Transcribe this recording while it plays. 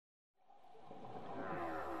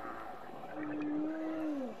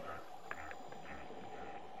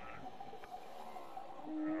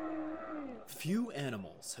Few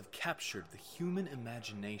animals have captured the human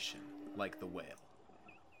imagination like the whale.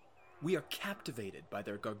 We are captivated by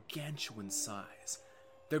their gargantuan size,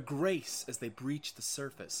 their grace as they breach the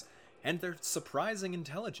surface, and their surprising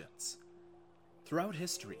intelligence. Throughout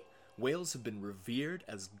history, whales have been revered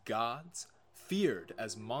as gods, feared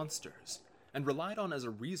as monsters, and relied on as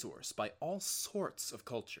a resource by all sorts of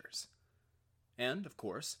cultures. And, of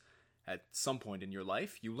course, at some point in your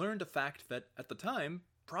life, you learned a fact that, at the time,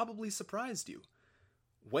 probably surprised you.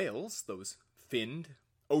 Whales, those finned,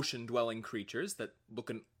 ocean-dwelling creatures that look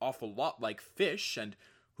an awful lot like fish and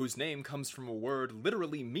whose name comes from a word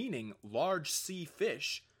literally meaning large sea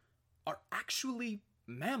fish, are actually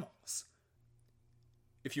mammals.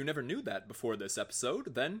 If you never knew that before this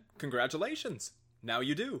episode, then congratulations, now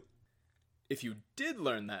you do. If you did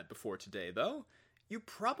learn that before today, though, you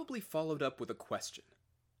probably followed up with a question.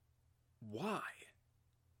 Why?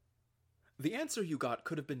 The answer you got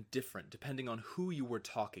could have been different depending on who you were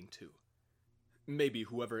talking to. Maybe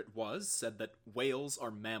whoever it was said that whales are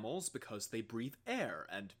mammals because they breathe air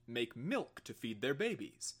and make milk to feed their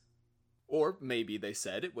babies. Or maybe they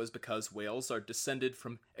said it was because whales are descended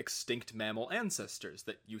from extinct mammal ancestors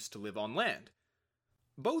that used to live on land.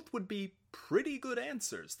 Both would be pretty good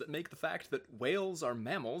answers that make the fact that whales are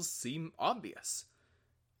mammals seem obvious.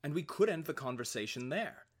 And we could end the conversation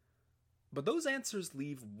there. But those answers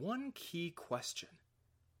leave one key question.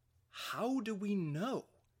 How do we know?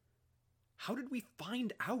 How did we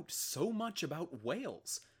find out so much about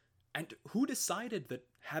whales? And who decided that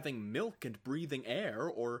having milk and breathing air,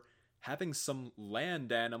 or having some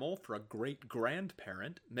land animal for a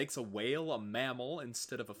great-grandparent, makes a whale a mammal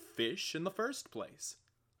instead of a fish in the first place?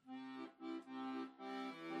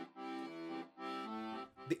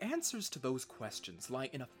 The answers to those questions lie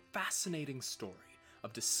in a fascinating story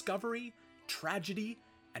of discovery, tragedy,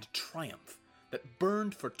 and triumph that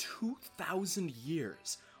burned for 2,000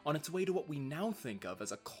 years on its way to what we now think of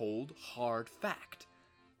as a cold, hard fact.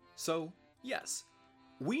 So, yes,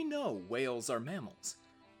 we know whales are mammals,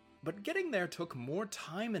 but getting there took more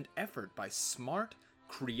time and effort by smart,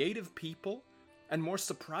 creative people, and more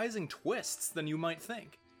surprising twists than you might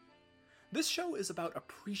think. This show is about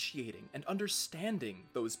appreciating and understanding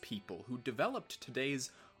those people who developed today's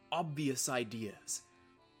obvious ideas,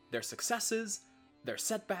 their successes, their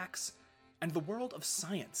setbacks, and the world of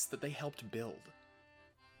science that they helped build.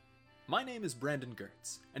 My name is Brandon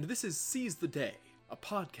Gertz, and this is Seize the Day, a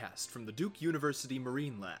podcast from the Duke University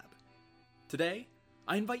Marine Lab. Today,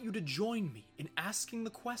 I invite you to join me in asking the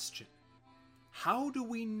question, how do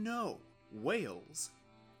we know whales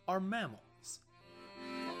are mammals?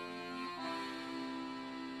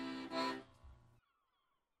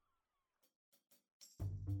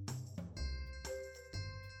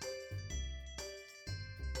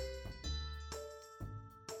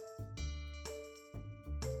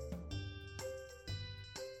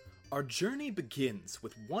 Our journey begins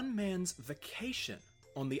with one man's vacation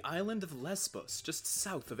on the island of Lesbos, just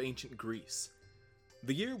south of ancient Greece.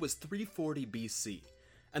 The year was 340 BC,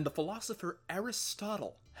 and the philosopher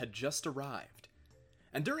Aristotle had just arrived.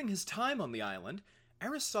 And during his time on the island,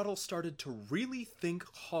 Aristotle started to really think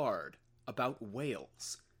hard about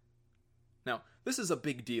whales. Now, this is a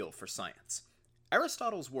big deal for science.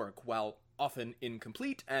 Aristotle's work, while often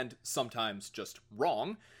incomplete and sometimes just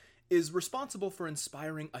wrong, is responsible for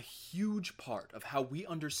inspiring a huge part of how we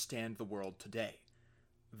understand the world today.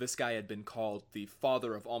 This guy had been called the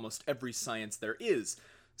father of almost every science there is,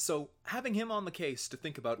 so having him on the case to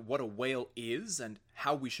think about what a whale is and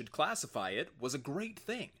how we should classify it was a great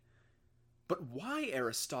thing. But why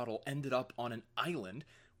Aristotle ended up on an island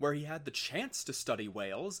where he had the chance to study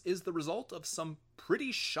whales is the result of some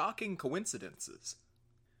pretty shocking coincidences.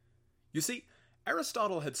 You see,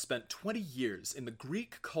 Aristotle had spent 20 years in the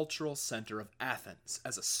Greek cultural center of Athens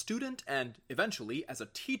as a student and, eventually, as a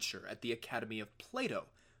teacher at the Academy of Plato,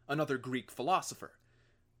 another Greek philosopher.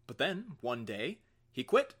 But then, one day, he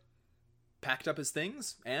quit, packed up his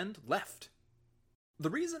things, and left. The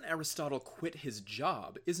reason Aristotle quit his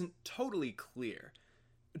job isn't totally clear.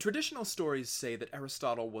 Traditional stories say that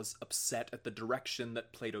Aristotle was upset at the direction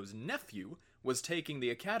that Plato's nephew was taking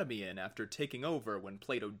the academy in after taking over when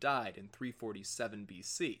Plato died in 347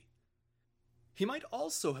 BC. He might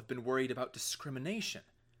also have been worried about discrimination.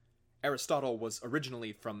 Aristotle was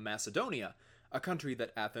originally from Macedonia, a country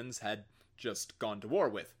that Athens had just gone to war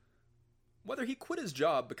with. Whether he quit his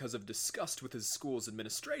job because of disgust with his school's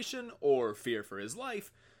administration or fear for his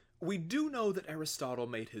life, we do know that Aristotle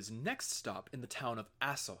made his next stop in the town of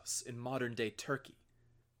Assos in modern-day Turkey.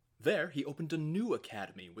 There, he opened a new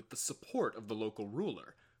academy with the support of the local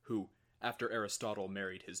ruler, who, after Aristotle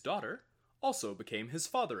married his daughter, also became his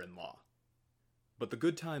father-in-law. But the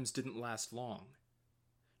good times didn't last long.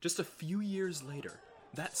 Just a few years later,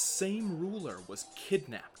 that same ruler was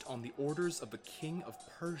kidnapped on the orders of the king of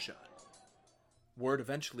Persia. Word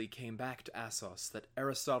eventually came back to Assos that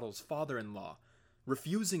Aristotle's father-in-law,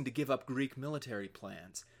 refusing to give up Greek military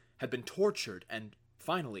plans, had been tortured and,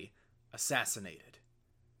 finally, assassinated.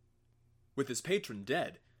 With his patron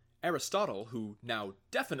dead, Aristotle, who now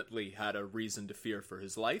definitely had a reason to fear for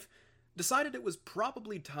his life, decided it was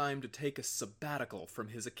probably time to take a sabbatical from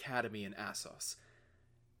his academy in Assos.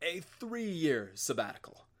 A 3-year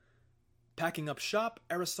sabbatical. Packing up shop,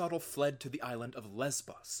 Aristotle fled to the island of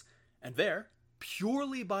Lesbos, and there,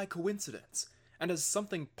 purely by coincidence, and as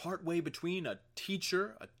something partway between a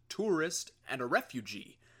teacher, a tourist, and a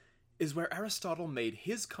refugee, is where Aristotle made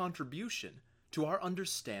his contribution to our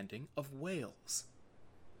understanding of whales.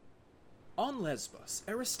 On Lesbos,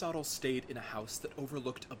 Aristotle stayed in a house that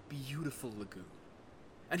overlooked a beautiful lagoon,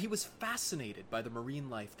 and he was fascinated by the marine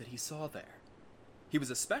life that he saw there. He was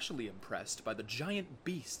especially impressed by the giant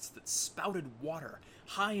beasts that spouted water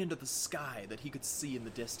high into the sky that he could see in the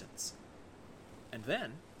distance. And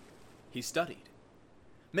then, he studied,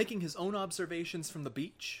 making his own observations from the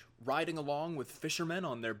beach, riding along with fishermen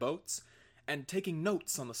on their boats, and taking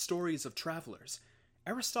notes on the stories of travelers.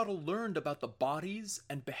 Aristotle learned about the bodies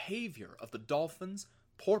and behavior of the dolphins,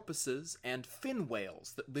 porpoises, and fin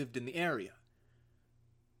whales that lived in the area.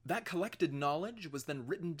 That collected knowledge was then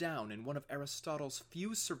written down in one of Aristotle's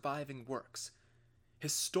few surviving works,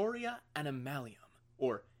 Historia Animalium,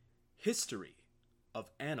 or History of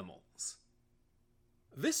Animals.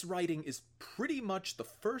 This writing is pretty much the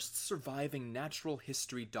first surviving natural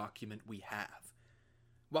history document we have.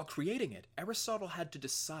 While creating it, Aristotle had to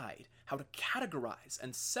decide how to categorize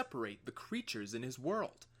and separate the creatures in his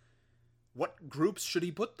world. What groups should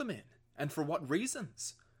he put them in, and for what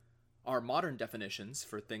reasons? Our modern definitions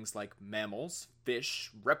for things like mammals, fish,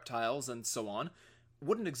 reptiles, and so on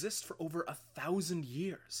wouldn't exist for over 1,000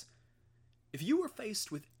 years. If you were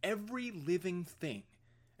faced with every living thing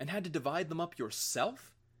and had to divide them up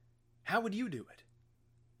yourself, how would you do it?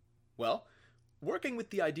 Well, working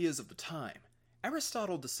with the ideas of the time,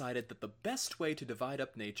 Aristotle decided that the best way to divide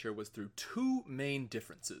up nature was through two main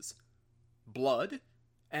differences: blood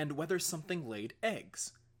and whether something laid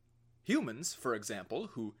eggs. Humans, for example,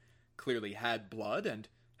 who clearly had blood and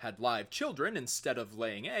had live children instead of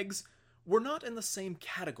laying eggs, were not in the same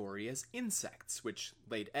category as insects, which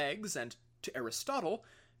laid eggs and, to Aristotle,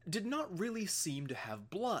 did not really seem to have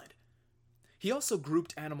blood. He also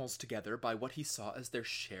grouped animals together by what he saw as their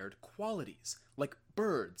shared qualities, like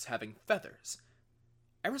birds having feathers.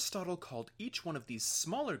 Aristotle called each one of these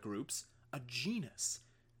smaller groups a genus,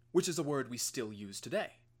 which is a word we still use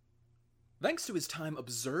today. Thanks to his time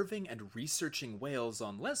observing and researching whales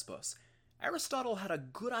on Lesbos, Aristotle had a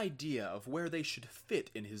good idea of where they should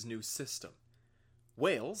fit in his new system.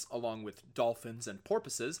 Whales, along with dolphins and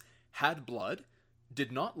porpoises, had blood,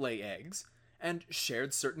 did not lay eggs, and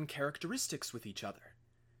shared certain characteristics with each other.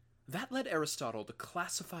 That led Aristotle to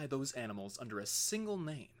classify those animals under a single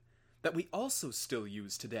name that we also still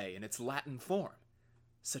use today in its Latin form: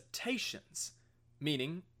 cetaceans,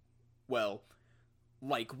 meaning, well,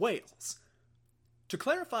 like whales. To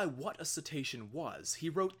clarify what a cetacean was, he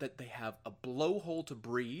wrote that they have a blowhole to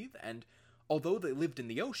breathe, and although they lived in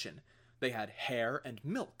the ocean, they had hair and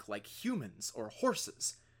milk like humans or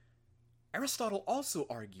horses. Aristotle also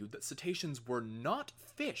argued that cetaceans were not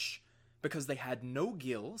fish because they had no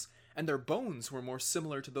gills and their bones were more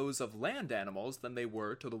similar to those of land animals than they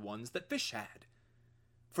were to the ones that fish had.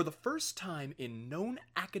 For the first time in known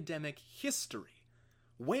academic history,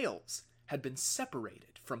 whales had been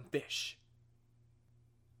separated from fish.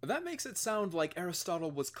 That makes it sound like Aristotle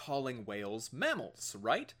was calling whales mammals,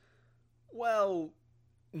 right? Well,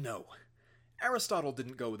 no. Aristotle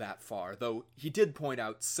didn't go that far, though he did point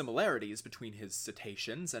out similarities between his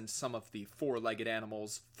cetaceans and some of the four-legged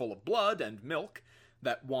animals full of blood and milk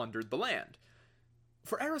that wandered the land.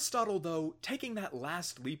 For Aristotle, though, taking that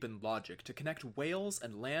last leap in logic to connect whales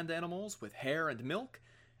and land animals with hair and milk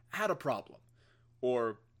had a problem.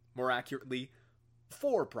 Or, more accurately,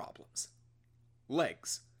 4 problems.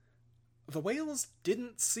 Legs. The whales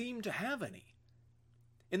didn't seem to have any.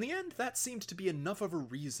 In the end, that seemed to be enough of a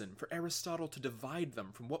reason for Aristotle to divide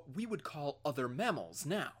them from what we would call other mammals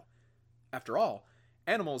now. After all,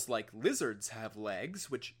 animals like lizards have legs,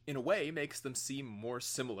 which in a way makes them seem more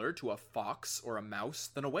similar to a fox or a mouse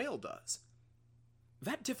than a whale does.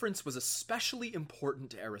 That difference was especially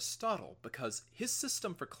important to Aristotle because his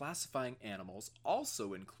system for classifying animals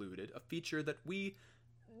also included a feature that we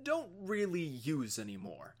don't really use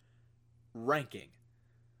anymore: ranking.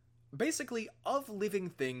 Basically, of living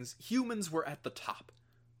things, humans were at the top.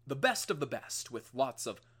 The best of the best, with lots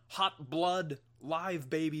of hot blood, live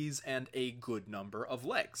babies, and a good number of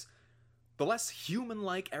legs. The less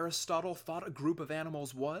human-like Aristotle thought a group of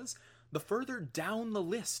animals was, the further down the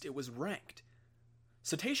list it was ranked.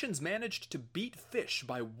 Cetaceans managed to beat fish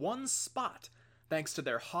by one spot, thanks to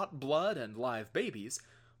their hot blood and live babies,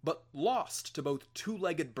 but lost to both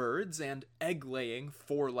two-legged birds and egg-laying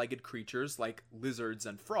four-legged creatures like lizards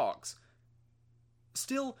and frogs.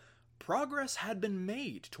 Still, progress had been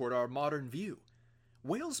made toward our modern view.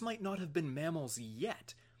 Whales might not have been mammals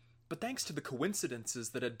yet, but thanks to the coincidences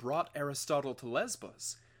that had brought Aristotle to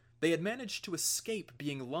Lesbos, they had managed to escape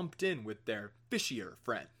being lumped in with their fishier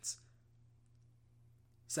friends.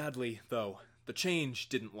 Sadly, though, the change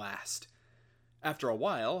didn't last. After a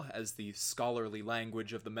while, as the scholarly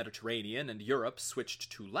language of the Mediterranean and Europe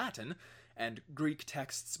switched to Latin, and Greek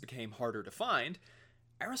texts became harder to find,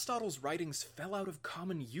 Aristotle's writings fell out of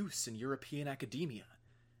common use in European academia,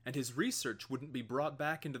 and his research wouldn't be brought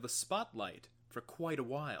back into the spotlight for quite a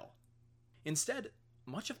while. Instead,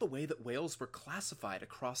 much of the way that whales were classified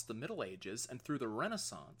across the Middle Ages and through the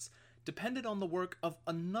Renaissance depended on the work of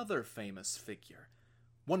another famous figure,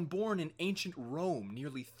 one born in ancient Rome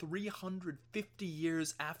nearly 350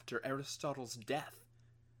 years after Aristotle's death,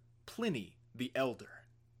 Pliny the Elder.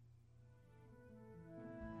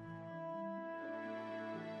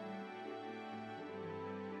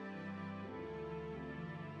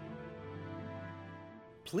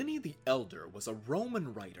 Pliny the Elder was a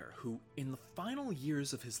Roman writer who, in the final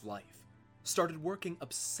years of his life, started working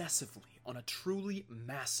obsessively on a truly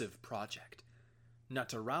massive project,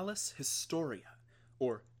 Naturalis Historia,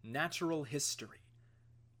 or natural history.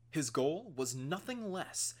 His goal was nothing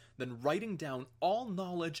less than writing down all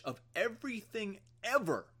knowledge of everything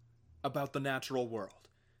ever about the natural world,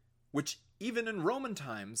 which even in Roman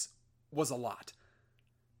times was a lot.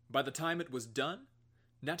 By the time it was done,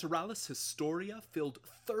 Naturalis Historia filled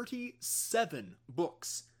 37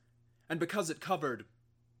 books, and because it covered,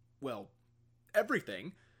 well,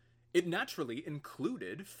 everything, it naturally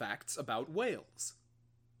included facts about whales.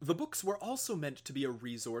 The books were also meant to be a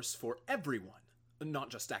resource for everyone,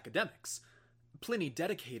 not just academics. Pliny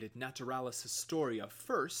dedicated Naturalis Historia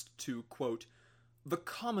first to, quote, the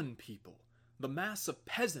common people, the mass of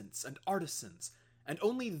peasants and artisans, and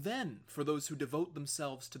only then for those who devote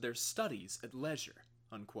themselves to their studies at leisure,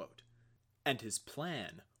 unquote. And his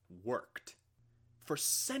plan worked. For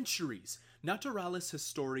centuries, Naturalis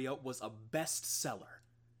Historia was a bestseller.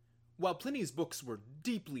 While Pliny's books were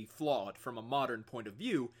deeply flawed from a modern point of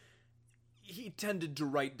view, he tended to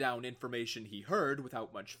write down information he heard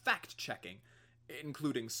without much fact-checking,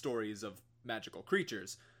 including stories of magical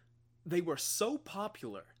creatures. They were so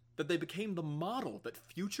popular that they became the model that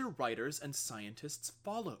future writers and scientists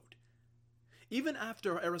followed. Even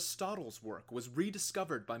after Aristotle's work was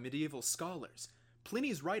rediscovered by medieval scholars,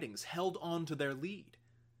 Pliny's writings held on to their lead.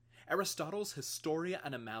 Aristotle's Historia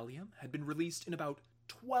Animalium had been released in about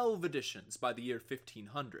 12 editions by the year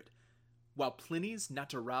 1500, while Pliny's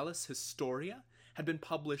Naturalis Historia had been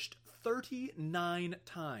published 39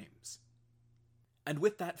 times. And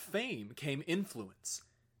with that fame came influence.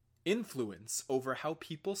 Influence over how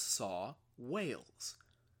people saw whales.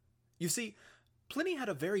 You see, Pliny had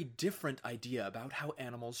a very different idea about how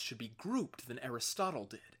animals should be grouped than Aristotle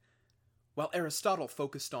did. While Aristotle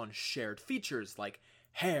focused on shared features like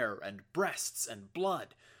hair and breasts and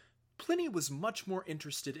blood, Pliny was much more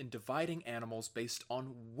interested in dividing animals based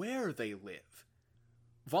on where they live.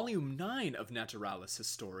 Volume 9 of Naturalis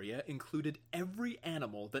Historia included every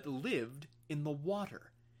animal that lived in the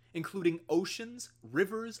water, including oceans,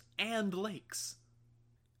 rivers, and lakes.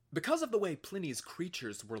 Because of the way Pliny's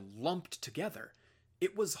creatures were lumped together,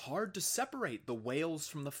 it was hard to separate the whales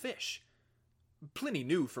from the fish. Pliny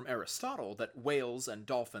knew from Aristotle that whales and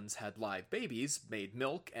dolphins had live babies, made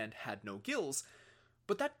milk, and had no gills,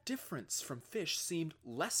 but that difference from fish seemed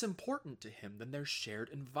less important to him than their shared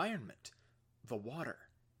environment, the water.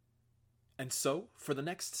 And so, for the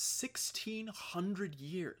next 1,600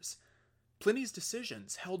 years, Pliny's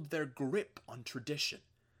decisions held their grip on tradition.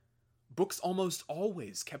 Books almost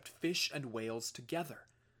always kept fish and whales together,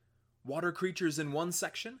 water creatures in one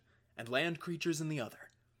section and land creatures in the other.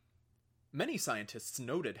 Many scientists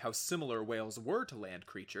noted how similar whales were to land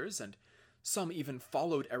creatures, and some even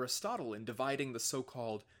followed Aristotle in dividing the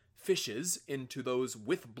so-called fishes into those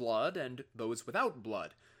with blood and those without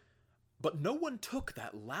blood. But no one took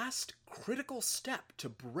that last critical step to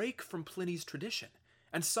break from Pliny's tradition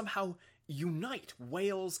and somehow unite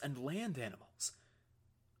whales and land animals.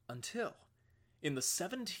 Until, in the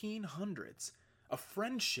 1700s, a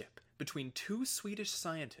friendship between two Swedish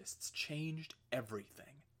scientists changed everything.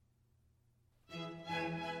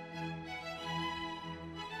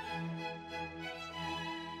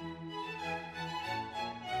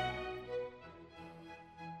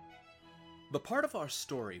 The part of our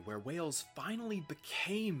story where whales finally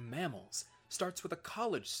became mammals starts with a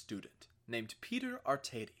college student named Peter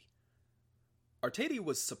Artedi. Artedi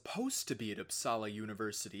was supposed to be at Uppsala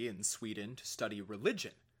University in Sweden to study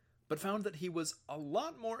religion, but found that he was a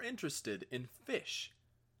lot more interested in fish.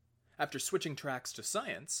 After switching tracks to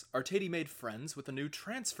science, Artedi made friends with a new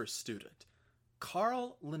transfer student,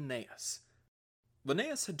 Carl Linnaeus.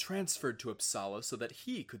 Linnaeus had transferred to Uppsala so that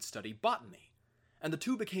he could study botany, and the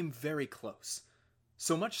two became very close,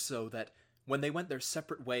 so much so that when they went their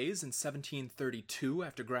separate ways in 1732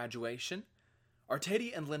 after graduation,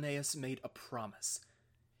 Artedi and Linnaeus made a promise.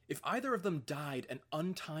 If either of them died an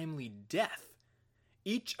untimely death,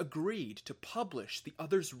 each agreed to publish the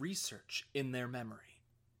other's research in their memory.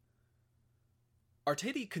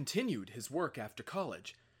 Artedi continued his work after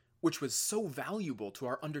college, which was so valuable to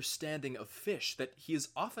our understanding of fish that he is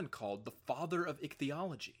often called the father of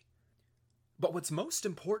ichthyology. But what's most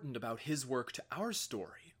important about his work to our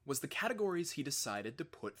story was the categories he decided to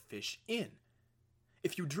put fish in.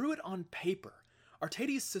 If you drew it on paper,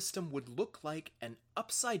 Artedi's system would look like an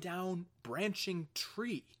upside-down, branching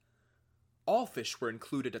tree. All fish were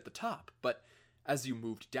included at the top, but as you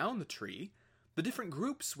moved down the tree, the different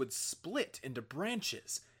groups would split into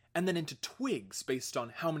branches and then into twigs based on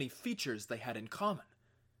how many features they had in common.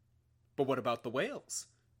 But what about the whales?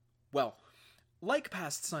 Well, like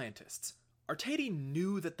past scientists, Artedi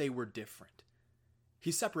knew that they were different.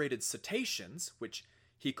 He separated cetaceans, which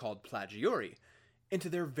he called Plagiauri, into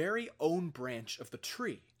their very own branch of the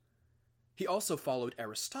tree. He also followed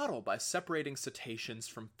Aristotle by separating cetaceans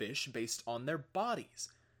from fish based on their bodies.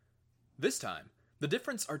 This time, the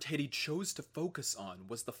difference Artedi chose to focus on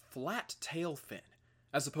was the flat tail fin,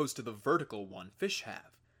 as opposed to the vertical one fish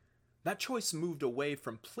have. That choice moved away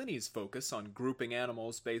from Pliny's focus on grouping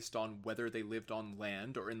animals based on whether they lived on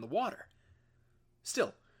land or in the water.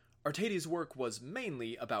 Still, Artedi's work was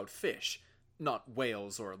mainly about fish, not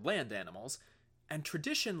whales or land animals, and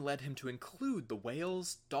tradition led him to include the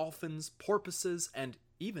whales, dolphins, porpoises, and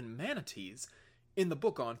even manatees in the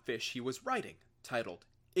book on fish he was writing, titled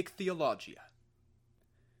Ichthyologia.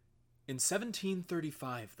 In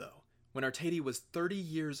 1735, though, when Artedi was 30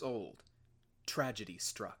 years old, tragedy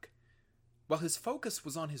struck. While his focus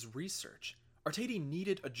was on his research, Artedi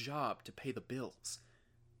needed a job to pay the bills.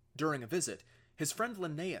 During a visit, his friend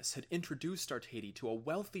Linnaeus had introduced Artedi to a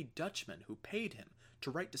wealthy Dutchman who paid him to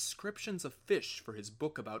write descriptions of fish for his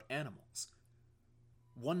book about animals.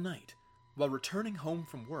 One night, while returning home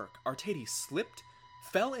from work, Artedi slipped,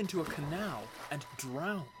 fell into a canal, and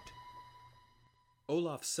drowned.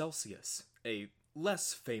 Olaf Celsius, a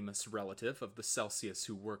less famous relative of the Celsius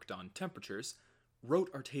who worked on temperatures,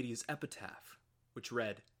 wrote Artedi's epitaph, which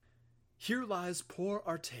read, "Here lies poor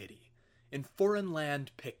Artedi, in foreign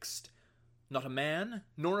land pixt, not a man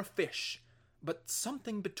nor a fish, but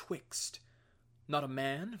something betwixt. Not a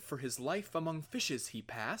man, for his life among fishes he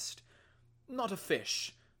passed, not a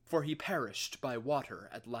fish, for he perished by water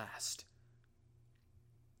at last."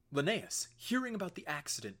 Linnaeus, hearing about the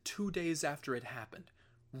accident 2 days after it happened,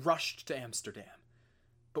 rushed to Amsterdam.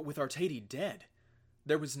 But with Artedi dead,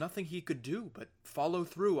 there was nothing he could do but follow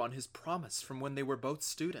through on his promise from when they were both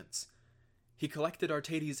students. He collected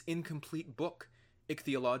Artedi's incomplete book,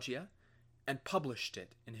 Ichthyologia, and published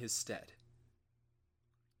it in his stead.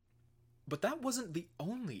 But that wasn't the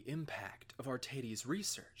only impact of Artedi's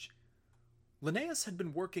research. Linnaeus had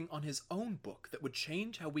been working on his own book that would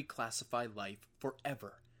change how we classify life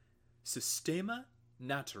forever, Systema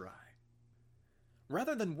Naturae.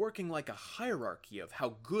 Rather than working like a hierarchy of how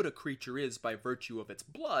good a creature is by virtue of its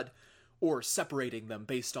blood, or separating them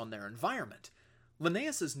based on their environment,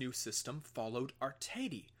 Linnaeus's new system followed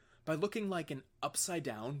Artedi by looking like an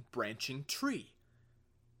upside-down, branching tree.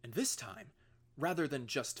 And this time, rather than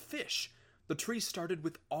just fish, the tree started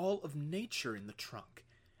with all of nature in the trunk,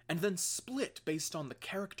 and then split based on the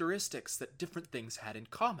characteristics that different things had in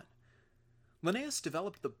common. Linnaeus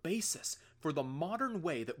developed the basis for the modern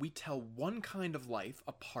way that we tell one kind of life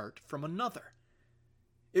apart from another.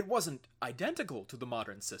 It wasn't identical to the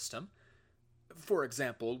modern system. For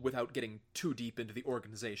example, without getting too deep into the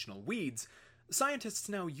organizational weeds, scientists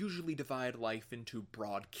now usually divide life into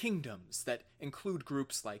broad kingdoms that include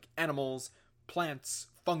groups like animals, plants,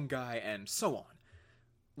 fungi, and so on.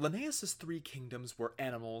 Linnaeus's 3 kingdoms were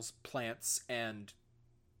animals, plants, and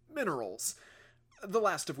minerals, the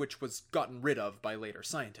last of which was gotten rid of by later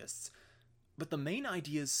scientists. But the main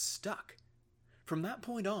ideas stuck. From that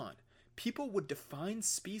point on, people would define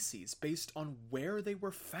species based on where they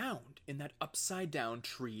were found in that upside-down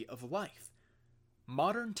tree of life.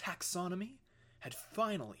 Modern taxonomy had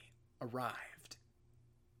finally arrived.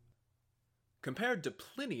 Compared to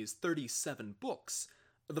Pliny's 37 books,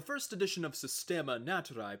 the first edition of Systema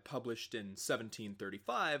Naturae published in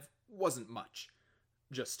 1735 wasn't much,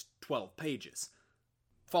 just 12 pages.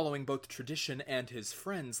 Following both tradition and his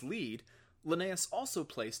friend's lead, Linnaeus also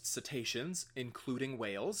placed cetaceans, including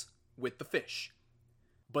whales, with the fish.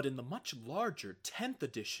 But in the much larger 10th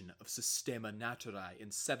edition of Systema Naturae in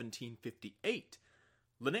 1758,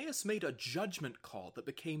 Linnaeus made a judgment call that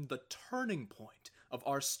became the turning point of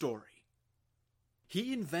our story.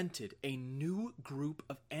 He invented a new group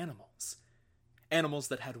of animals. Animals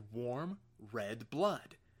that had warm, red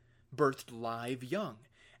blood, birthed live young,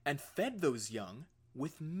 and fed those young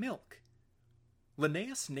with milk.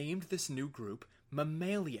 Linnaeus named this new group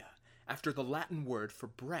Mammalia, after the Latin word for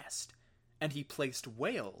breast, and he placed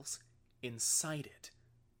whales inside it.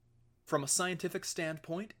 From a scientific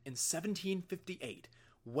standpoint, in 1758,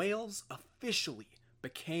 whales officially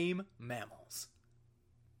became mammals.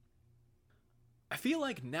 I feel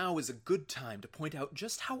like now is a good time to point out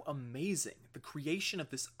just how amazing the creation of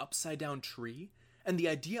this upside-down tree and the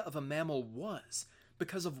idea of a mammal was,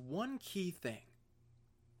 because of one key thing.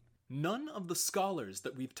 None of the scholars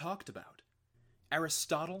that we've talked about,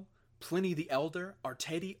 Aristotle, Pliny the Elder,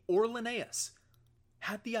 Artedi, or Linnaeus,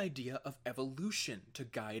 had the idea of evolution to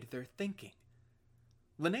guide their thinking.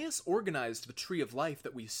 Linnaeus organized the tree of life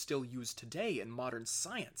that we still use today in modern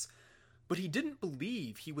science, but he didn't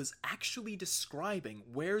believe he was actually describing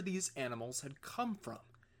where these animals had come from.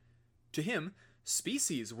 To him,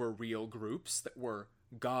 species were real groups that were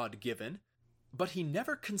God-given, but he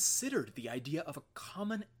never considered the idea of a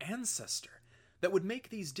common ancestor that would make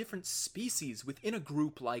these different species within a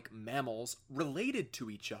group like mammals related to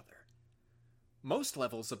each other. Most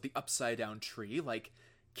levels of the upside-down tree, like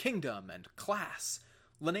kingdom and class,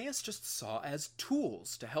 Linnaeus just saw as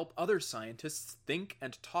tools to help other scientists think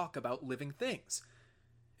and talk about living things.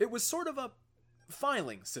 It was sort of a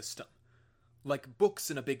filing system. Like books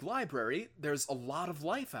in a big library, there's a lot of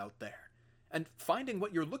life out there, and finding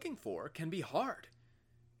what you're looking for can be hard.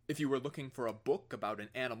 If you were looking for a book about an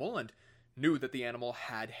animal and knew that the animal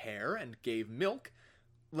had hair and gave milk,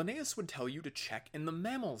 Linnaeus would tell you to check in the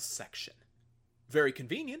mammals section. Very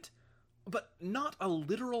convenient, but not a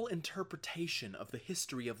literal interpretation of the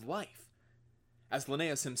history of life. As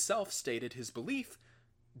Linnaeus himself stated his belief,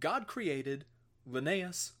 God created,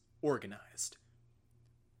 Linnaeus organized.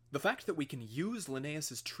 The fact that we can use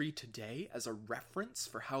Linnaeus's tree today as a reference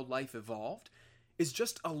for how life evolved is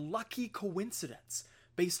just a lucky coincidence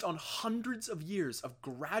based on hundreds of years of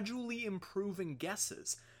gradually improving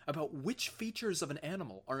guesses about which features of an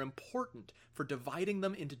animal are important for dividing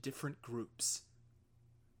them into different groups.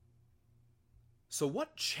 So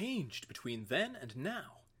what changed between then and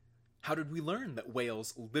now? How did we learn that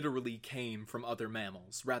whales literally came from other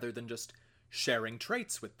mammals, rather than just sharing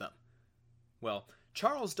traits with them? Well,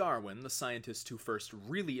 Charles Darwin, the scientist who first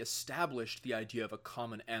really established the idea of a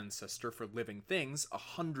common ancestor for living things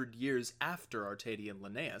 100 years after Artedi and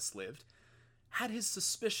Linnaeus lived, had his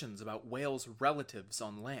suspicions about whales' relatives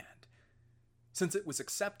on land. Since it was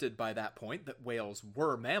accepted by that point that whales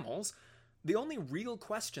were mammals, the only real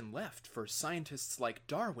question left for scientists like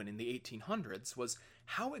Darwin in the 1800s was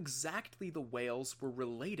how exactly the whales were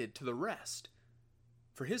related to the rest.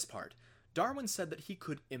 For his part, Darwin said that he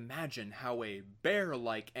could imagine how a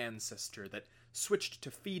bear-like ancestor that switched to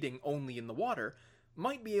feeding only in the water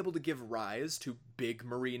might be able to give rise to big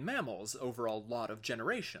marine mammals over a lot of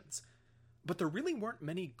generations. But there really weren't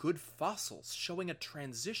many good fossils showing a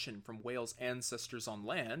transition from whales' ancestors on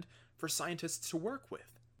land for scientists to work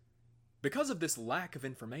with. Because of this lack of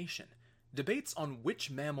information, debates on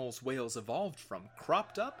which mammals whales evolved from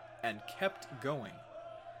cropped up and kept going.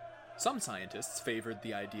 Some scientists favored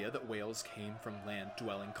the idea that whales came from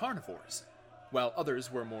land-dwelling carnivores, while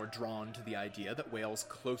others were more drawn to the idea that whales'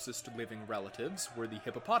 closest living relatives were the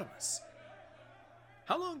hippopotamus.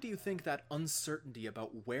 How long do you think that uncertainty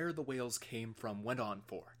about where the whales came from went on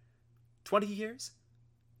for? 20 years?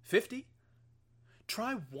 50?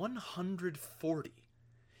 Try 140.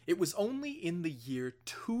 It was only in the year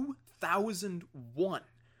 2001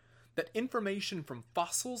 that information from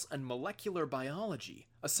fossils and molecular biology,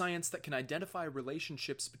 a science that can identify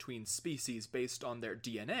relationships between species based on their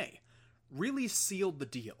DNA, really sealed the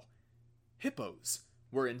deal. Hippos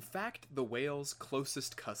were in fact the whales'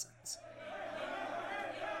 closest cousins.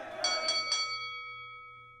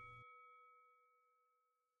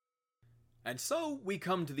 And so we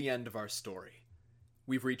come to the end of our story.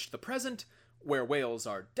 We've reached the present, where whales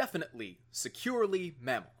are definitely, securely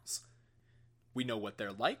mammals. We know what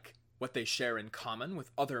they're like, what they share in common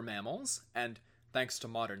with other mammals, and, thanks to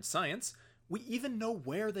modern science, we even know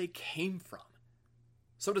where they came from.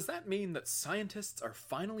 So does that mean that scientists are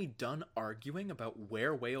finally done arguing about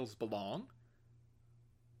where whales belong?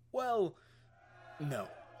 Well, no.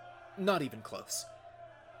 Not even close.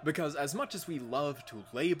 Because as much as we love to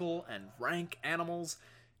label and rank animals,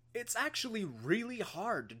 it's actually really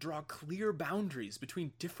hard to draw clear boundaries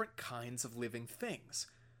between different kinds of living things.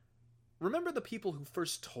 Remember the people who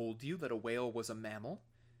first told you that a whale was a mammal?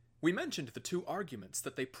 We mentioned the two arguments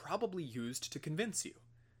that they probably used to convince you.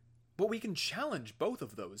 But we can challenge both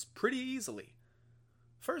of those pretty easily.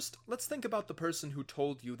 First, let's think about the person who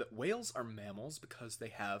told you that whales are mammals because they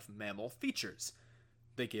have mammal features.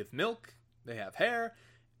 They give milk, they have hair,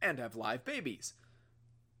 and have live babies.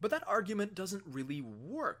 But that argument doesn't really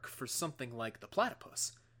work for something like the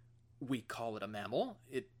platypus. We call it a mammal,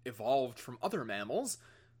 it evolved from other mammals,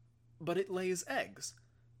 but it lays eggs.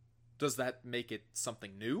 Does that make it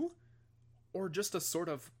something new? Or just a sort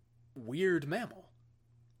of weird mammal?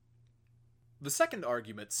 The second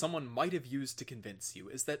argument someone might have used to convince you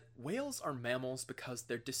is that whales are mammals because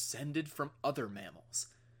they're descended from other mammals.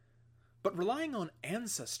 But relying on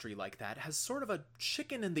ancestry like that has sort of a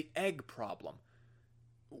chicken and the egg problem.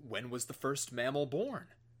 When was the first mammal born?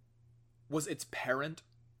 Was its parent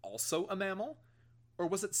also a mammal? Or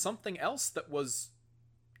was it something else that was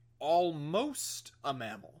almost a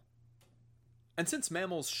mammal? And since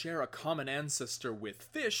mammals share a common ancestor with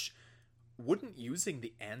fish, wouldn't using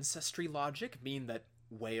the ancestry logic mean that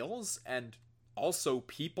whales, and also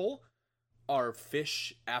people, are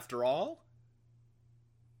fish after all?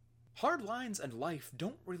 Hard lines and life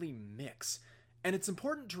don't really mix, and it's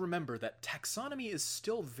important to remember that taxonomy is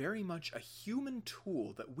still very much a human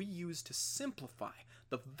tool that we use to simplify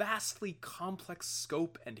the vastly complex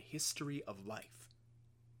scope and history of life.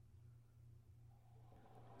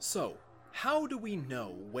 So, how do we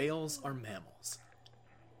know whales are mammals?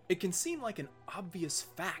 It can seem like an obvious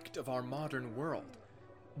fact of our modern world,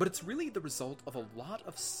 but it's really the result of a lot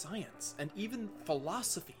of science and even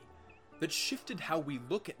philosophy that shifted how we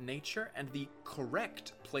look at nature and the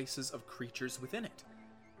correct places of creatures within it.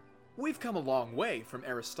 We've come a long way from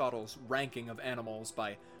Aristotle's ranking of animals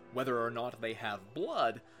by whether or not they have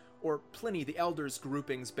blood, or Pliny the Elder's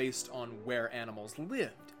groupings based on where animals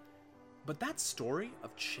lived. But that story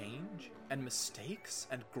of change and mistakes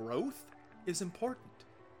and growth is important.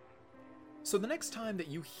 So the next time that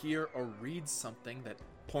you hear or read something that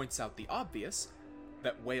points out the obvious,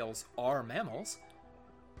 that whales are mammals,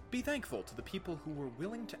 be thankful to the people who were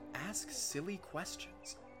willing to ask silly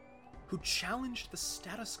questions, who challenged the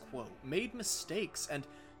status quo, made mistakes, and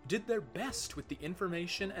did their best with the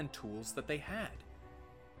information and tools that they had.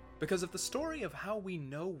 Because if the story of how we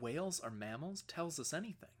know whales are mammals tells us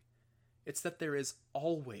anything, it's that there is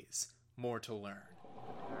always more to learn.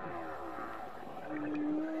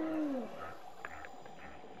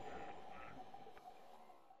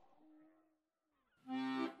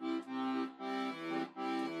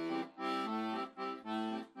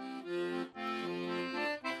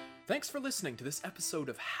 Thanks for listening to this episode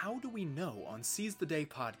of How Do We Know on Seize the Day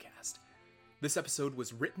podcast. This episode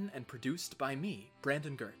was written and produced by me,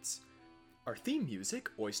 Brandon Gertz. Our theme music,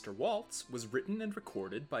 Oyster Waltz, was written and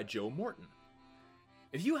recorded by Joe Morton.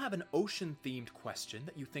 If you have an ocean-themed question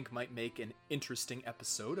that you think might make an interesting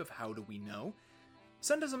episode of How Do We Know,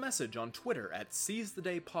 send us a message on Twitter at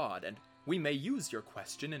SeizeTheDayPod, and we may use your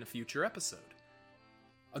question in a future episode.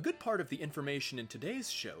 A good part of the information in today's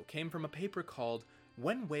show came from a paper called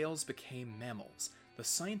When Whales Became Mammals, The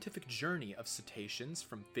Scientific Journey of Cetaceans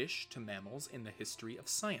from Fish to Mammals in the History of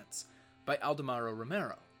Science, by Aldemaro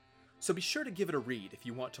Romero. So be sure to give it a read if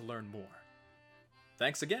you want to learn more.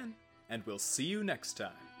 Thanks again, and we'll see you next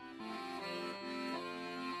time.